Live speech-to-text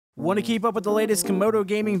Want to keep up with the latest Camodo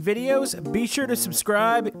Gaming videos? Be sure to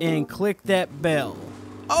subscribe and click that bell.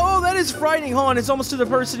 Oh, that is frightening. Hold on, it's almost to the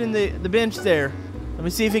person in the bench there. Let me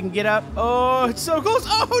see if he can get up. Oh, it's so close.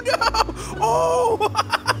 Oh, no! Oh!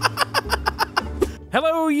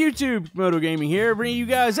 Hello, YouTube. Camodo Gaming here, bringing you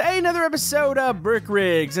guys another episode of Brick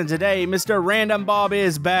Rigs. And today, Mr. Random Bob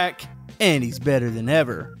is back. And he's better than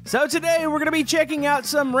ever. So today we're going to be checking out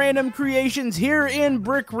some random creations here in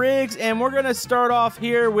Brick Rigs, and we're going to start off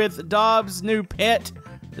here with Dob's new pet.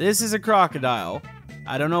 This is a crocodile.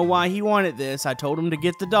 I don't know why he wanted this. I told him to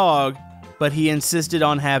get the dog, but he insisted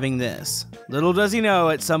on having this. Little does he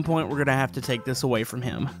know, at some point we're going to have to take this away from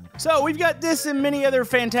him. So we've got this and many other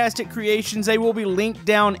fantastic creations. They will be linked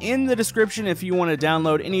down in the description if you want to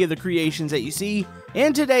download any of the creations that you see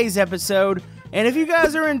in today's episode. And if you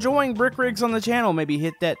guys are enjoying Brick Rigs on the channel, maybe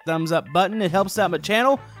hit that thumbs up button. It helps out my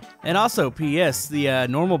channel. And also, P.S., the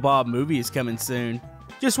Normal Bob movie is coming soon.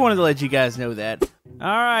 Just wanted to let you guys know that.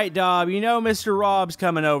 Alright, Dob, you know Mr. Rob's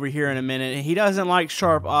coming over here in a minute. He doesn't like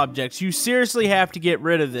sharp objects. You seriously have to get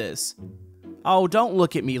rid of this. Oh, don't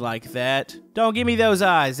look at me like that. Don't give me those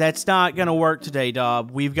eyes. That's not gonna work today,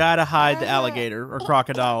 Dob. We've got to hide the alligator, or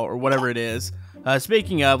crocodile, or whatever it is.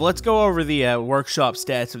 Speaking of, let's go over the workshop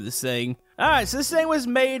stats of this thing. Alright, so this thing was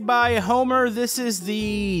made by Homer. This is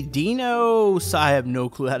the Dino. I have no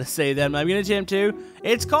clue how to say that. I'm not going to attempt to.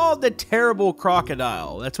 It's called the Terrible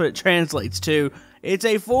Crocodile. That's what it translates to. It's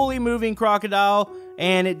a fully moving crocodile,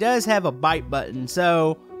 and it does have a bite button,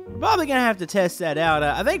 so we're probably going to have to test that out.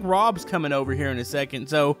 I think Rob's coming over here in a second,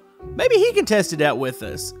 so maybe he can test it out with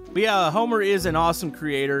us. But yeah, Homer is an awesome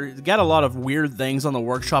creator. He's got a lot of weird things on the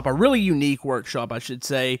workshop. A really unique workshop, I should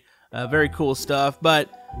say. Very cool stuff, but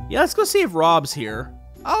yeah, let's go see if Rob's here.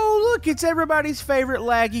 Oh, look, it's everybody's favorite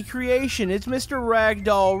laggy creation. It's Mr.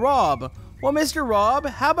 Ragdoll Rob. Well, Mr. Rob,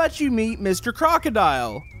 how about you meet Mr.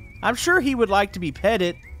 Crocodile? I'm sure he would like to be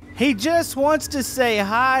petted. He just wants to say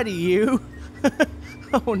hi to you.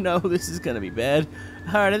 Oh no, this is gonna be bad.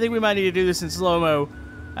 Alright, I think we might need to do this in slow-mo.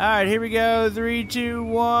 Alright, here we go. 3, 2,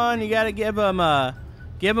 1. You gotta give him a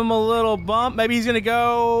little bump. Maybe he's gonna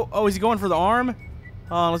go. Oh, is he going for the arm?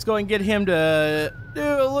 Let's go ahead and get him to do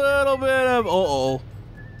a little bit of... Uh-oh.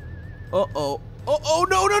 Uh-oh. Oh,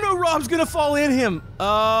 no, Rob's gonna fall in him.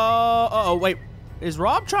 Uh-oh, wait. Is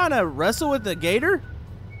Rob trying to wrestle with the gator?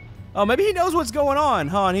 Oh, maybe he knows what's going on.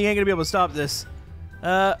 Hold on, he ain't gonna be able to stop this.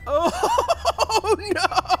 Oh,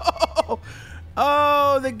 no!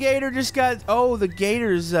 Oh, the gator just got... Oh, the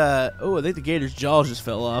gator's... Oh, I think the gator's jaws just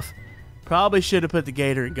fell off. Probably should have put the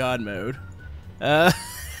gator in God mode.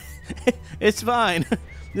 It's fine.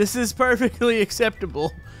 This is perfectly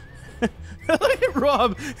acceptable. Look at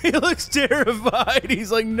Rob. He looks terrified. He's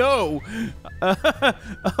like, no.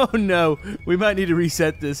 Oh, no. We might need to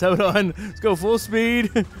reset this. Hold on. Let's go full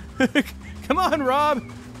speed. Come on, Rob.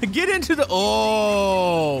 Get into the...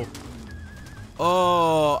 Oh.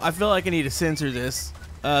 Oh, I feel like I need to censor this.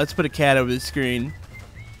 Let's put a cat over the screen.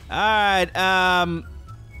 All right.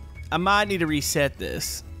 I might need to reset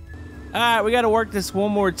this. Alright, we gotta work this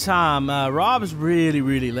one more time. Rob's really,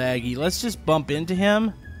 really laggy. Let's just bump into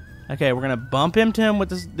him. Okay, we're gonna bump into him with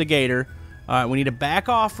the gator. Alright, we need to back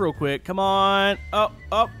off real quick. Come on. Up.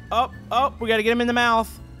 We gotta get him in the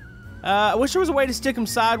mouth. I wish there was a way to stick him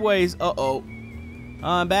sideways. Uh-oh.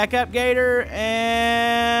 Back up, gator.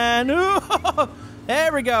 And...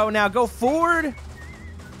 there we go. Now go forward.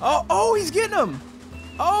 Oh, he's getting him.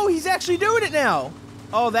 Oh, he's actually doing it now.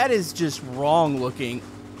 Oh, that is just wrong looking.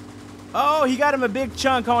 Oh, he got him a big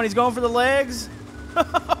chunk on. He's going for the legs.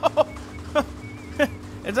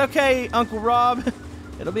 It's okay, Uncle Rob.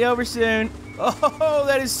 It'll be over soon. Oh,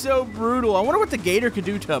 that is so brutal. I wonder what the gator could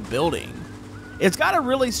do to a building. It's got a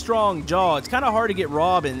really strong jaw. It's kind of hard to get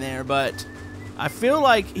Rob in there, but I feel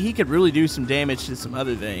like he could really do some damage to some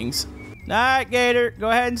other things. All right, gator, go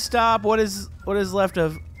ahead and stop. What is left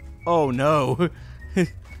of... Oh, no.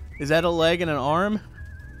 Is that a leg and an arm?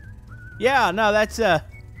 Yeah, no, that's...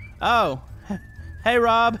 Oh, hey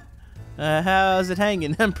Rob, how's it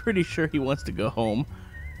hanging? I'm pretty sure he wants to go home.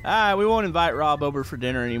 Alright, we won't invite Rob over for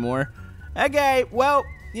dinner anymore. Okay, well,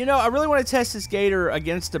 you know, I really want to test this gator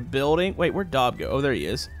against a building. Wait, where'd Dob go? Oh, there he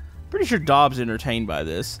is. Pretty sure Dob's entertained by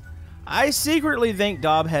this. I secretly think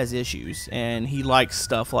Dob has issues, and he likes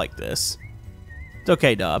stuff like this. It's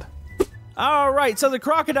okay, Dob. Alright, so the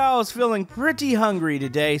crocodile is feeling pretty hungry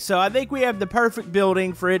today, so I think we have the perfect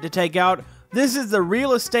building for it to take out. This is the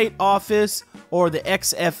Real Estate Office, or the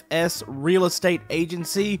XFS Real Estate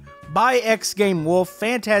Agency, by X Game Wolf.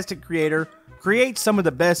 Fantastic creator. Creates some of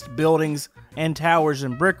the best buildings and towers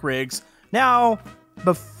and brick rigs. Now,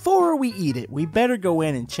 before we eat it, we better go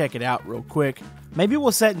in and check it out real quick. Maybe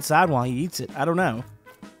we'll sit inside while he eats it. I don't know.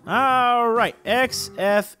 Alright,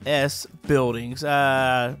 XFS buildings.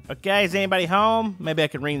 Okay, is anybody home? Maybe I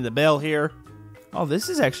can ring the bell here. Oh, this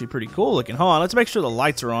is actually pretty cool looking. Hold on, let's make sure the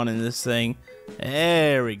lights are on in this thing.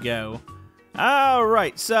 There we go.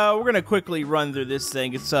 Alright, so we're going to quickly run through this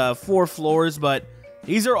thing. It's 4 floors, but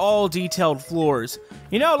these are all detailed floors.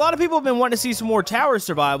 You know, a lot of people have been wanting to see some more tower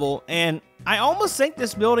survival, and I almost think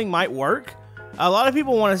this building might work. A lot of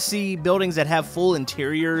people want to see buildings that have full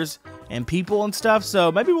interiors and people and stuff,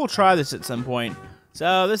 so maybe we'll try this at some point.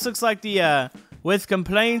 So this looks like the, with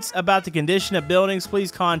complaints about the condition of buildings,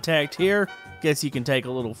 please contact here. Guess you can take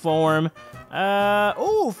a little form.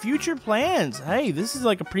 Oh, future plans. Hey, this is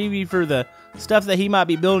like a preview for the stuff that he might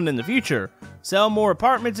be building in the future. Sell more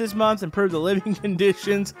apartments this month, improve the living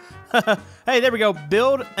conditions. Hey, there we go.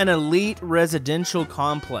 Build an elite residential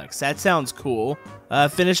complex. That sounds cool.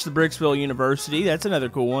 Finish the Bricksville University. That's another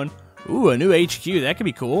cool one. Ooh, a new HQ. That could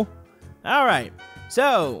be cool. All right.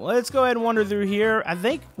 So, let's go ahead and wander through here. I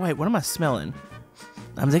think... Wait, what am I smelling?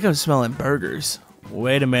 I think I'm smelling burgers.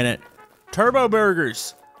 Wait a minute. Turbo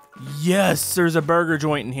burgers. Yes, there's a burger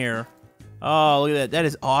joint in here. Oh, look at that. That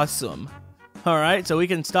is awesome. All right, so we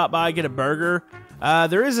can stop by and get a burger.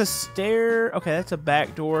 There is a stair. Okay, that's a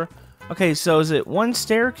back door. Okay, so is it one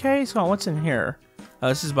staircase? Oh, what's in here? Oh,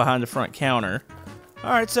 this is behind the front counter.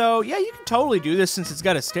 All right, so yeah, you can totally do this since it's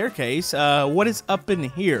got a staircase. What is up in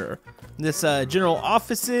here? This general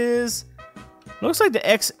offices. Looks like the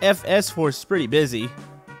XFS force is pretty busy.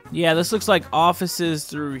 Yeah, this looks like offices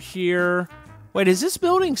through here. Wait, is this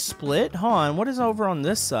building split? Hold on, what is over on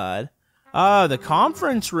this side? The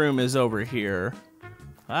conference room is over here.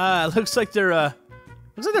 It looks like they're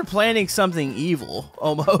planning something evil,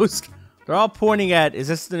 almost. They're all pointing at, is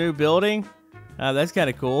this the new building? That's kind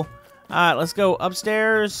of cool. Alright, let's go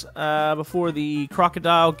upstairs before the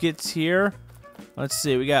crocodile gets here. Let's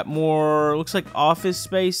see, we got more, looks like office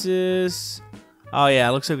spaces. Oh yeah,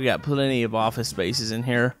 looks like we got plenty of office spaces in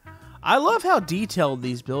here. I love how detailed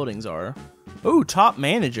these buildings are. Ooh, top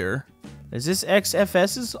manager. Is this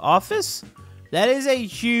XFS's office? That is a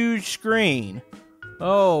huge screen.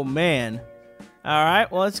 Oh, man. All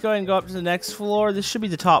right, well, let's go ahead and go up to the next floor. This should be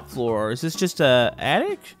the top floor. Is this just a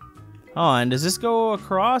attic? Oh, and does this go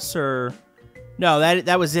across or... No,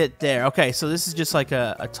 that was it there. Okay, so this is just like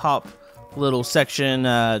a top little section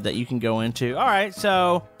that you can go into. All right,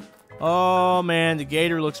 so... Oh, man, the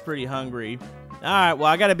gator looks pretty hungry. All right, well,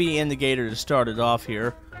 I got to be in the gator to start it off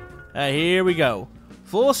here. Here we go.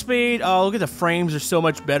 Full speed. Oh, look at the frames are so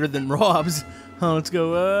much better than Rob's. Oh, let's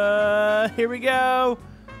go. Here we go.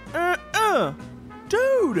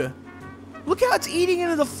 Dude, look how it's eating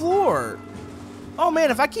into the floor. Oh, man,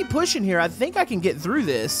 if I keep pushing here, I think I can get through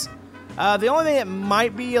this. The only thing that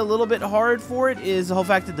might be a little bit hard for it is the whole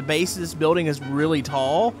fact that the base of this building is really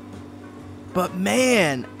tall. But,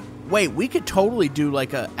 man, wait, we could totally do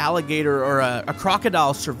like a alligator or a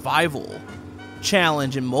crocodile survival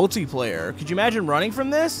challenge in multiplayer. Could you imagine running from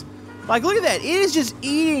this? Like, look at that. It is just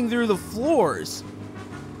eating through the floors.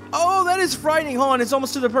 Oh, that is frightening. Hold on, it's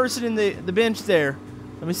almost to the person in the bench there.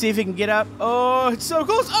 Let me see if he can get up. Oh, it's so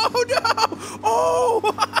close. Oh, no. Oh.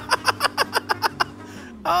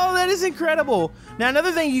 Oh, that is incredible. Now,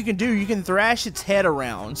 another thing you can do, you can thrash its head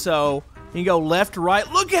around. So, you can go left to right.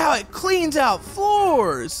 Look how it cleans out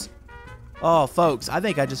floors. Oh, folks, I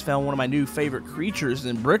think I just found one of my new favorite creatures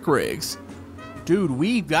in Brick Rigs. Dude,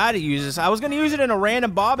 we've got to use this. I was going to use it in a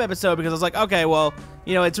random Bob episode because I was like, okay, well,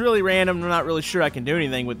 you know, it's really random. I'm not really sure I can do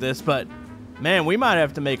anything with this, but man, we might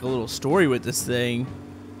have to make a little story with this thing.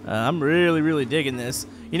 I'm really, really digging this.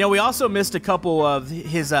 You know, we also missed a couple of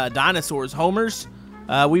his dinosaurs, Homers.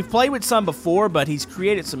 We've played with some before, but he's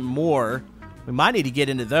created some more. We might need to get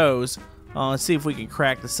into those. Let's see if we can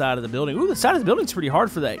crack the side of the building. Ooh, the side of the building's pretty hard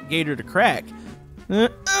for that gator to crack. Yeah,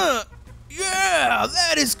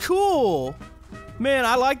 that is cool. Man,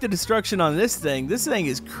 I like the destruction on this thing. This thing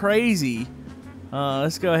is crazy.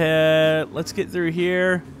 Let's go ahead. Let's get through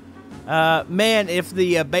here. Man, if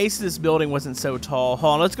the base of this building wasn't so tall.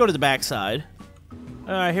 Hold on, let's go to the back side.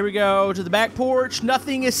 All right, here we go to the back porch.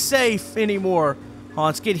 Nothing is safe anymore. Hold on,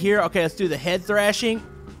 let's get here. Okay, let's do the head thrashing.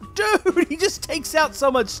 Dude, he just takes out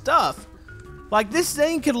so much stuff. Like, this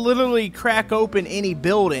thing could literally crack open any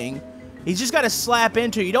building. He's just got to slap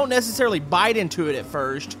into it. You don't necessarily bite into it at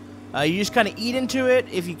first. You just kind of eat into it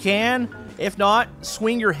if you can. If not,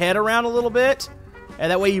 swing your head around a little bit. And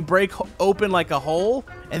that way you break open like a hole.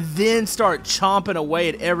 And then start chomping away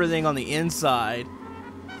at everything on the inside.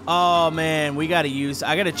 Oh, man. I got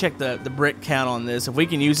to check the brick count on this. If we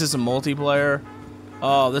can use this in multiplayer.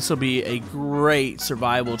 Oh, this will be a great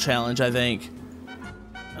survival challenge, I think.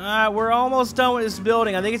 We're almost done with this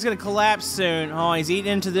building. I think it's going to collapse soon. Oh, he's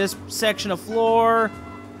eating into this section of floor.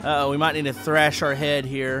 Uh-oh, we might need to thrash our head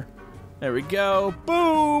here. There we go.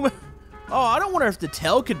 Boom! Oh, I don't wonder if the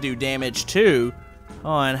tail could do damage, too.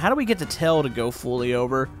 Oh, and how do we get the tail to go fully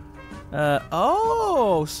over?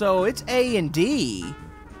 Oh, so it's A and D.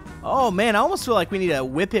 Oh, man, I almost feel like we need to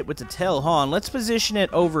whip it with the tail. Hold on, let's position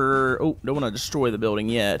it over... Oh, don't want to destroy the building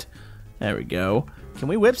yet. There we go. Can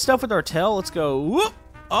we whip stuff with our tail? Let's go. Whoop!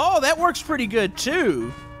 Oh, that works pretty good,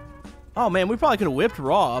 too. Oh, man, we probably could have whipped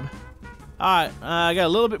Rob. Alright, I got a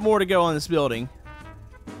little bit more to go on this building.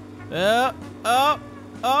 Oh,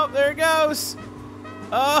 there it goes.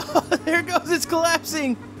 Oh, there it goes. It's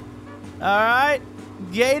collapsing. Alright.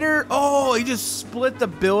 Gator. Oh, he just split the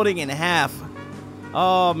building in half.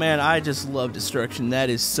 Oh, man, I just love destruction. That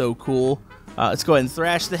is so cool. Let's go ahead and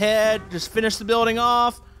thrash the head. Just finish the building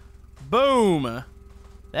off. Boom.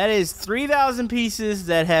 That is 3,000 pieces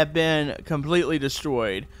that have been completely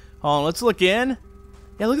destroyed. Hold on, let's look in.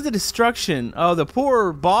 Yeah, look at the destruction. Oh, the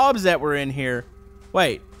poor Bobs that were in here.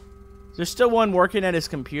 Wait, is there still one working at his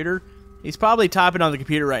computer? He's probably typing on the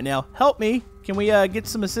computer right now. Help me. Can we get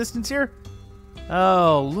some assistance here?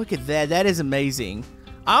 Oh, look at that. That is amazing.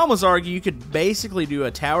 I almost argue you could basically do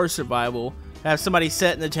a tower survival. Have somebody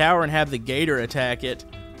set in the tower and have the gator attack it.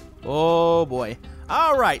 Oh, boy.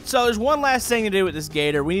 All right, so there's one last thing to do with this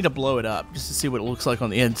gator. We need to blow it up just to see what it looks like on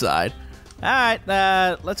the inside. All right,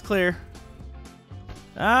 let's clear.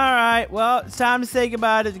 All right, well, it's time to say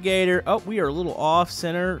goodbye to the gator. Oh, we are a little off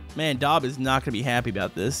center. Man, Dob is not going to be happy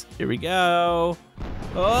about this. Here we go.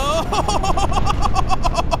 Oh,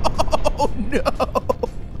 no.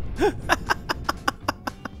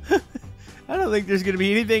 I don't think there's going to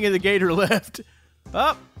be anything in the gator left.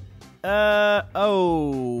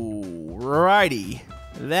 Oh, righty.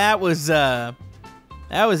 That was a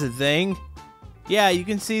thing. Yeah, you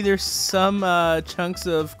can see there's some chunks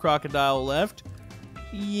of crocodile left.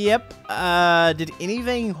 Yep. Did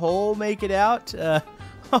anything whole make it out?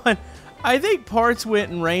 I think parts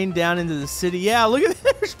went and rained down into the city. Yeah, look at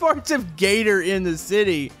that. There's parts of gator in the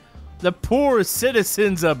city. The poor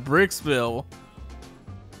citizens of Bricksville.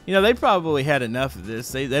 You know, they probably had enough of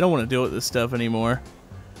this. They don't want to deal with this stuff anymore.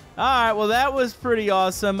 Alright, well that was pretty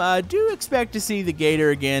awesome. Do expect to see the gator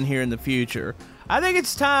again here in the future. I think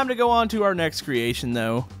it's time to go on to our next creation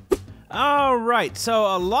though. Alright,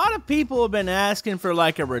 so a lot of people have been asking for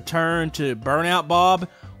like a return to Burnout Bob.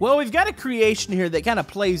 Well, we've got a creation here that kind of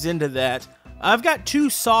plays into that. I've got two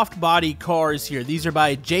soft body cars here. These are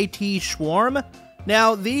by JT Schwarm.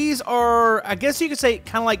 Now, these are, I guess you could say,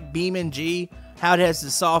 kind of like Beam and G, how it has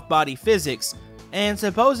the soft body physics. And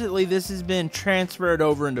supposedly this has been transferred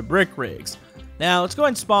over into Brick Rigs. Now, let's go ahead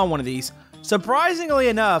and spawn one of these. Surprisingly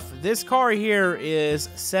enough, this car here is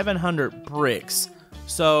 700 bricks.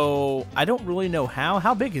 So, I don't really know how.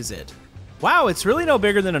 How big is it? Wow, it's really no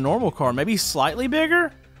bigger than a normal car. Maybe slightly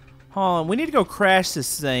bigger? Hold on, we need to go crash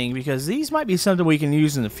this thing because these might be something we can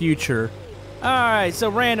use in the future. Alright, so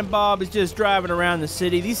Random Bob is just driving around the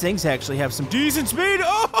city. These things actually have some decent speed.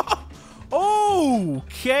 Oh!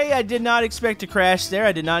 Okay, I did not expect to crash there.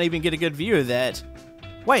 I did not even get a good view of that.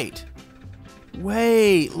 Wait,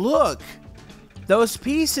 look. Those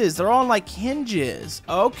pieces, they're on like hinges.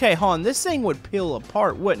 Okay, hold on, this thing would peel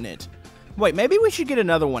apart, wouldn't it? Wait, maybe we should get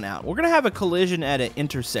another one out. We're gonna have a collision at an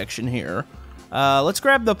intersection here. Let's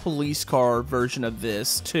grab the police car version of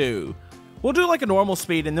this too. We'll do like a normal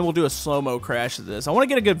speed and then we'll do a slow-mo crash of this. I want to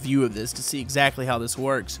get a good view of this to see exactly how this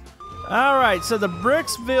works. Alright, so the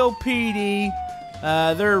Bricksville PD,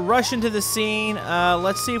 they're rushing to the scene.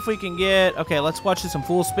 Let's see if we can get... Okay, let's watch this in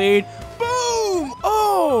full speed. Boom!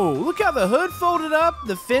 Oh, look how the hood folded up,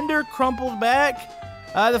 the fender crumpled back.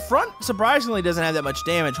 The front, surprisingly, doesn't have that much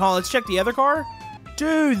damage. Hold on, let's check the other car.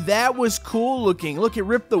 Dude, that was cool looking. Look, it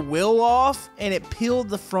ripped the wheel off, and it peeled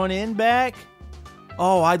the front end back.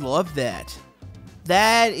 Oh, I love that.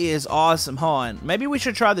 That is awesome. Hold on. Maybe we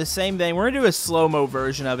should try the same thing. We're going to do a slow-mo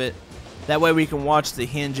version of it. That way we can watch the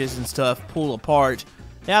hinges and stuff pull apart.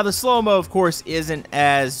 Now, the slow-mo, of course, isn't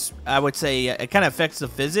as, I would say, it kind of affects the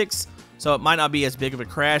physics, so it might not be as big of a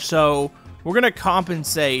crash. So we're going to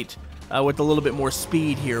compensate with a little bit more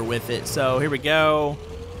speed here with it. So here we go.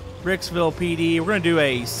 Bricksville PD. We're going to do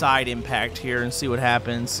a side impact here and see what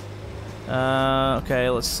happens. Okay,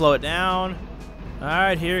 let's slow it down. All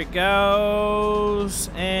right, here it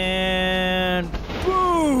goes. And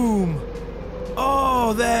boom!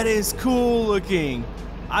 Oh, that is cool looking.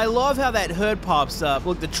 I love how that hood pops up.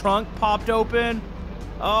 Look, the trunk popped open.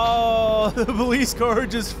 Oh, the police car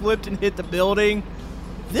just flipped and hit the building.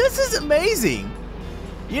 This is amazing.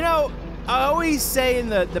 You know, I always say in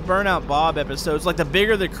the Burnout Bob episodes, like the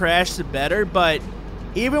bigger the crash, the better, but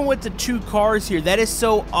even with the 2 cars here, that is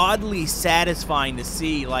so oddly satisfying to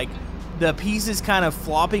see, like the pieces kind of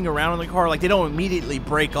flopping around on the car, like they don't immediately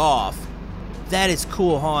break off. That is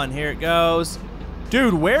cool, hon. Here it goes.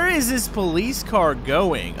 Dude, where is this police car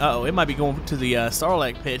going? Uh-oh, it might be going to the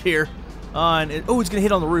Starlight pit here. Oh, it's going to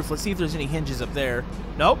hit on the roof. Let's see if there's any hinges up there.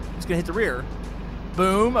 Nope, it's going to hit the rear.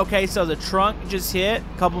 Boom. Okay, so the trunk just hit.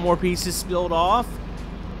 A couple more pieces spilled off.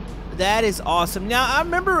 That is awesome. Now, I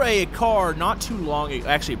remember a car not too long ago.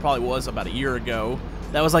 Actually, it probably was about a year ago.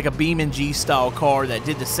 That was like a Beam and G style car that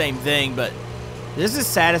did the same thing, but this is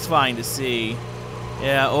satisfying to see.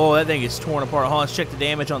 Yeah, oh, that thing is torn apart. Hold on, let's check the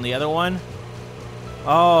damage on the other one.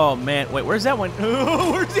 Oh, man. Wait, where's that one?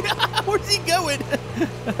 Where's he going?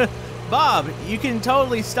 Bob, you can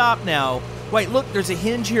totally stop now. Wait, look, there's a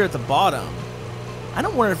hinge here at the bottom. I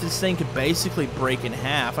don't wonder if this thing could basically break in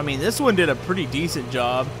half. I mean, this one did a pretty decent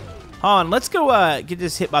job. Hold on, let's go get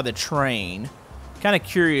this hit by the train. Kind of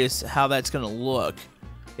curious how that's going to look.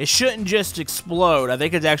 It shouldn't just explode. I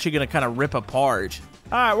think it's actually going to kind of rip apart.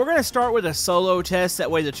 Alright, we're going to start with a solo test. That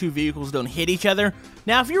way the 2 vehicles don't hit each other.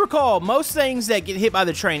 Now, if you recall, most things that get hit by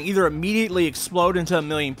the train either immediately explode into a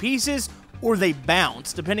million pieces or they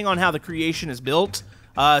bounce, depending on how the creation is built.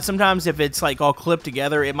 Sometimes if it's like all clipped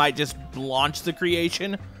together, it might just launch the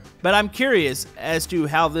creation. But I'm curious as to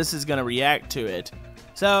how this is going to react to it.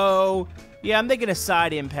 So, yeah, I'm thinking a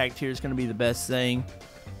side impact here is going to be the best thing.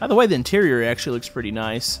 By the way, the interior actually looks pretty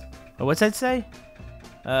nice. Oh, what's that say?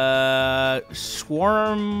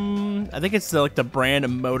 Swarm. I think it's like the brand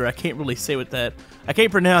of motor. I can't really say what that. I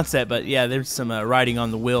can't pronounce that, but yeah, there's some writing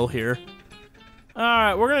on the wheel here. All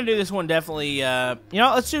right, we're gonna do this one definitely. You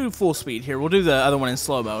know, let's do full speed here. We'll do the other one in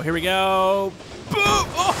slow mo. Here we go. Boom!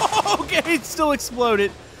 Oh, okay, it still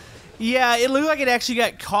exploded. Yeah, it looked like it actually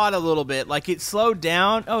got caught a little bit. Like it slowed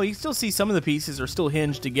down. Oh, you can still see some of the pieces are still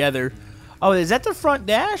hinged together. Oh, is that the front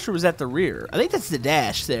dash or was that the rear? I think that's the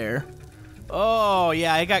dash there. Oh,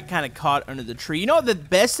 yeah, it got kind of caught under the tree. You know what the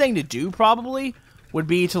best thing to do probably would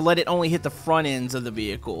be to let it only hit the front ends of the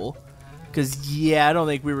vehicle. Because, yeah, I don't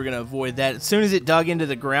think we were going to avoid that. As soon as it dug into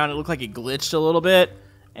the ground, it looked like it glitched a little bit.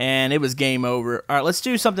 And it was game over. All right, let's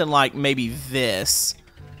do something like maybe this.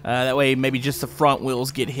 That way maybe just the front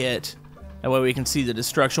wheels get hit. That way we can see the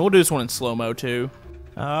destruction. We'll do this one in slow-mo too.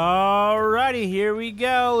 Alrighty, here we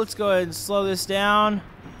go. Let's go ahead and slow this down.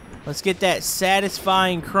 Let's get that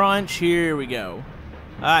satisfying crunch. Here we go.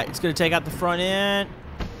 Alright, it's going to take out the front end.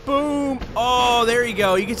 Boom! Oh, there you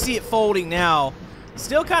go. You can see it folding now.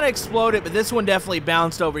 Still kind of exploded, but this one definitely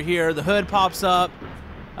bounced over here. The hood pops up.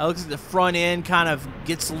 Looks like the front end kind of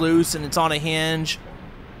gets loose and it's on a hinge.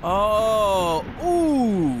 Oh,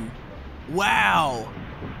 ooh, wow.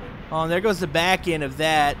 Oh, and there goes the back end of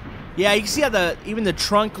that. Yeah, you can see how even the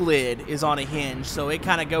trunk lid is on a hinge, so it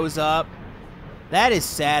kind of goes up. That is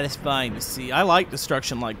satisfying to see. I like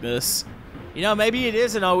destruction like this. You know, maybe it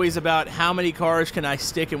isn't always about how many cars can I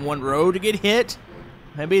stick in one row to get hit.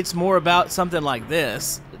 Maybe it's more about something like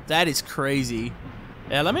this. That is crazy.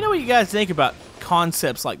 Yeah, let me know what you guys think about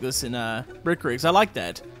concepts like this in Brick Rigs. I like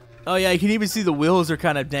that. Oh yeah, you can even see the wheels are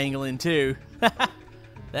kind of dangling too.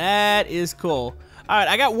 That is cool. Alright,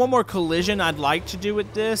 I got one more collision I'd like to do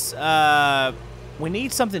with this. We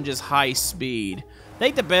need something just high speed. I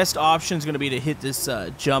think the best option is going to be to hit this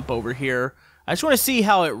jump over here. I just want to see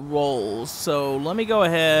how it rolls. So let me go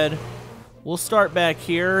ahead. We'll start back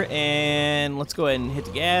here and let's go ahead and hit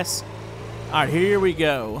the gas. Alright, here we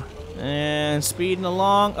go. And speeding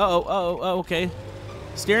along. Oh, okay.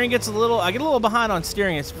 Steering gets a little, I get a little behind on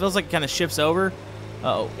steering. It feels like it kind of shifts over.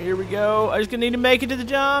 Uh-oh, here we go. I just gonna need to make it to the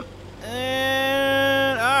jump.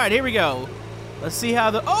 And, all right, here we go. Let's see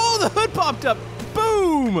how the hood popped up.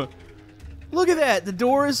 Boom! Look at that, the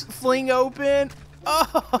doors fling open.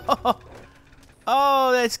 Oh,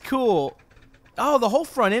 that's cool. Oh, the whole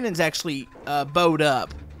front end is actually bowed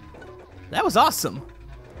up. That was awesome.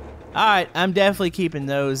 All right, I'm definitely keeping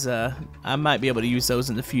those. I might be able to use those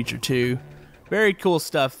in the future too. Very cool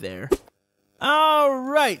stuff there.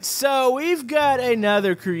 Alright, so we've got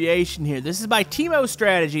another creation here. This is by Timo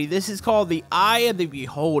Strategy. This is called the Eye of the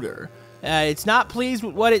Beholder. It's not pleased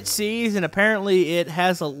with what it sees, and apparently it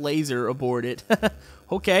has a laser aboard it.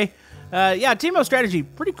 Okay. Yeah, Timo Strategy,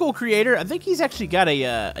 pretty cool creator. I think he's actually got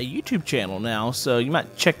a YouTube channel now, so you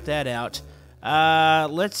might check that out.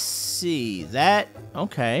 Let's see. That,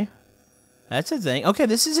 okay. That's a thing. Okay,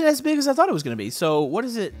 this isn't as big as I thought it was going to be. So what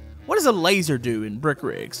is it? What does a laser do in Brick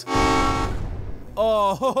Rigs?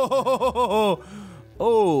 Oh,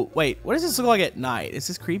 oh, wait. What does this look like at night? Is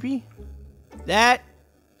this creepy? That's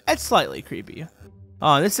slightly creepy.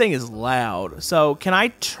 Oh, this thing is loud. So, can I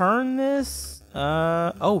turn this?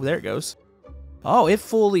 Oh, there it goes. Oh, it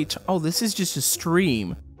fully... Oh, this is just a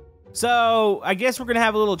stream. So, I guess we're going to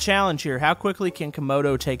have a little challenge here. How quickly can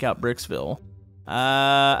Camodo take out Bricksville?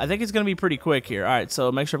 I think it's going to be pretty quick here. All right,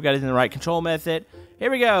 so make sure I've got it in the right control method. Here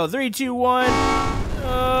we go. 3, 2, 1.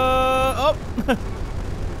 Oh.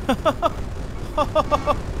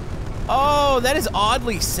 Oh, that is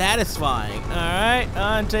oddly satisfying. All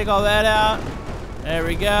right, take all that out. There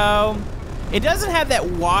we go. It doesn't have that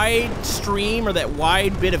wide stream or that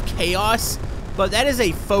wide bit of chaos, but that is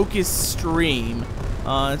a focused stream.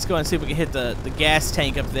 Let's go and see if we can hit the gas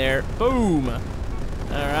tank up there. Boom. All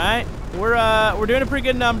right, we're doing a pretty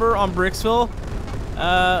good number on Bricksville.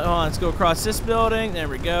 Let's go across this building. There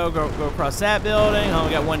we go. Go across that building. Oh,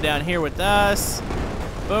 we got one down here with us.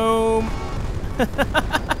 Boom.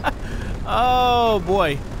 Oh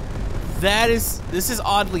boy. This is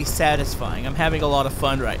oddly satisfying. I'm having a lot of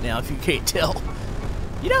fun right now, if you can't tell.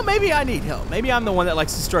 You know, maybe I need help. Maybe I'm the one that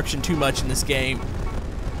likes destruction too much in this game.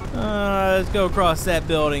 Let's go across that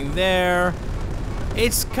building there.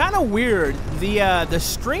 It's kind of weird. The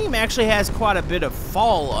stream actually has quite a bit of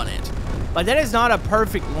fall on it. Like, that is not a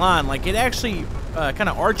perfect line. Like, it actually kind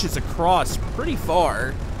of arches across pretty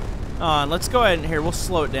far. Let's go ahead and here, we'll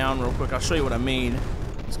slow it down real quick. I'll show you what I mean.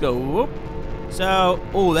 Let's go, whoop. So,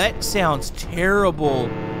 oh, that sounds terrible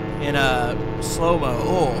in slow-mo.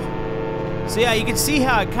 Oh. So yeah, you can see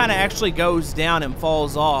how it kind of actually goes down and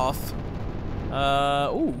falls off.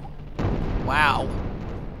 Ooh. Wow.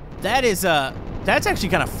 That is, that's actually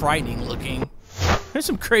kind of frightening looking. There's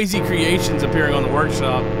some crazy creations appearing on the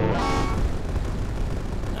workshop.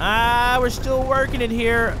 We're still working it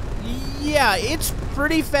here. Yeah, it's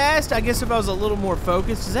pretty fast. I guess if I was a little more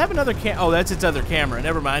focused. Does it have another oh, that's its other camera.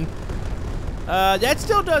 Never mind. That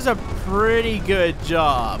still does a pretty good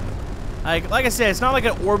job. Like I said, it's not like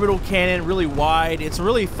an orbital cannon, really wide. It's a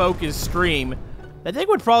really focused stream. I think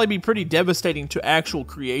would probably be pretty devastating to actual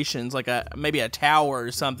creations, like maybe a tower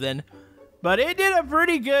or something. But it did a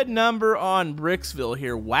pretty good number on Bricksville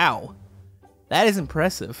here. Wow. That is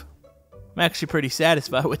impressive. I'm actually pretty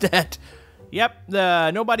satisfied with that. Yep,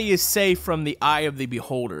 nobody is safe from the eye of the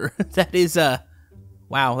beholder. That is,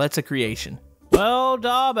 wow, that's a creation. Well,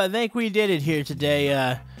 Dob, I think we did it here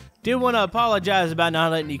today. Do want to apologize about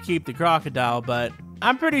not letting you keep the crocodile, but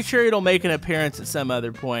I'm pretty sure it'll make an appearance at some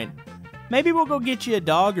other point. Maybe we'll go get you a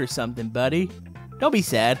dog or something, buddy. Don't be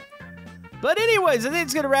sad. But anyways, I think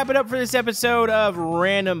it's going to wrap it up for this episode of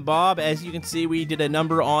Random Bob. As you can see, we did a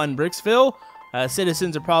number on Bricksville.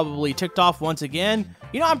 Citizens are probably ticked off once again.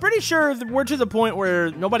 You know, I'm pretty sure we're to the point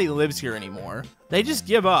where nobody lives here anymore. They just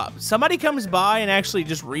give up. Somebody comes by and actually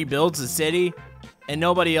just rebuilds the city, and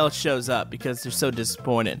nobody else shows up because they're so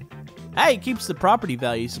disappointed. Hey, it keeps the property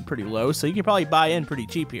values pretty low, so you can probably buy in pretty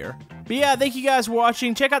cheap here. But yeah, thank you guys for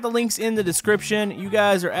watching. Check out the links in the description. You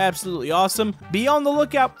guys are absolutely awesome. Be on the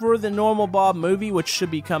lookout for the Normal Bob movie, which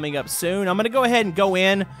should be coming up soon. I'm going to go ahead and go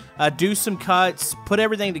in, do some cuts, put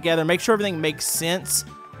everything together, make sure everything makes sense.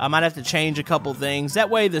 I might have to change a couple things. That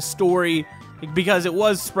way the story, because it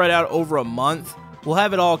was spread out over a month, we'll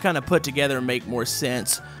have it all kind of put together and make more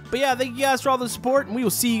sense. But yeah, thank you guys for all the support, and we will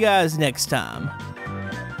see you guys next time.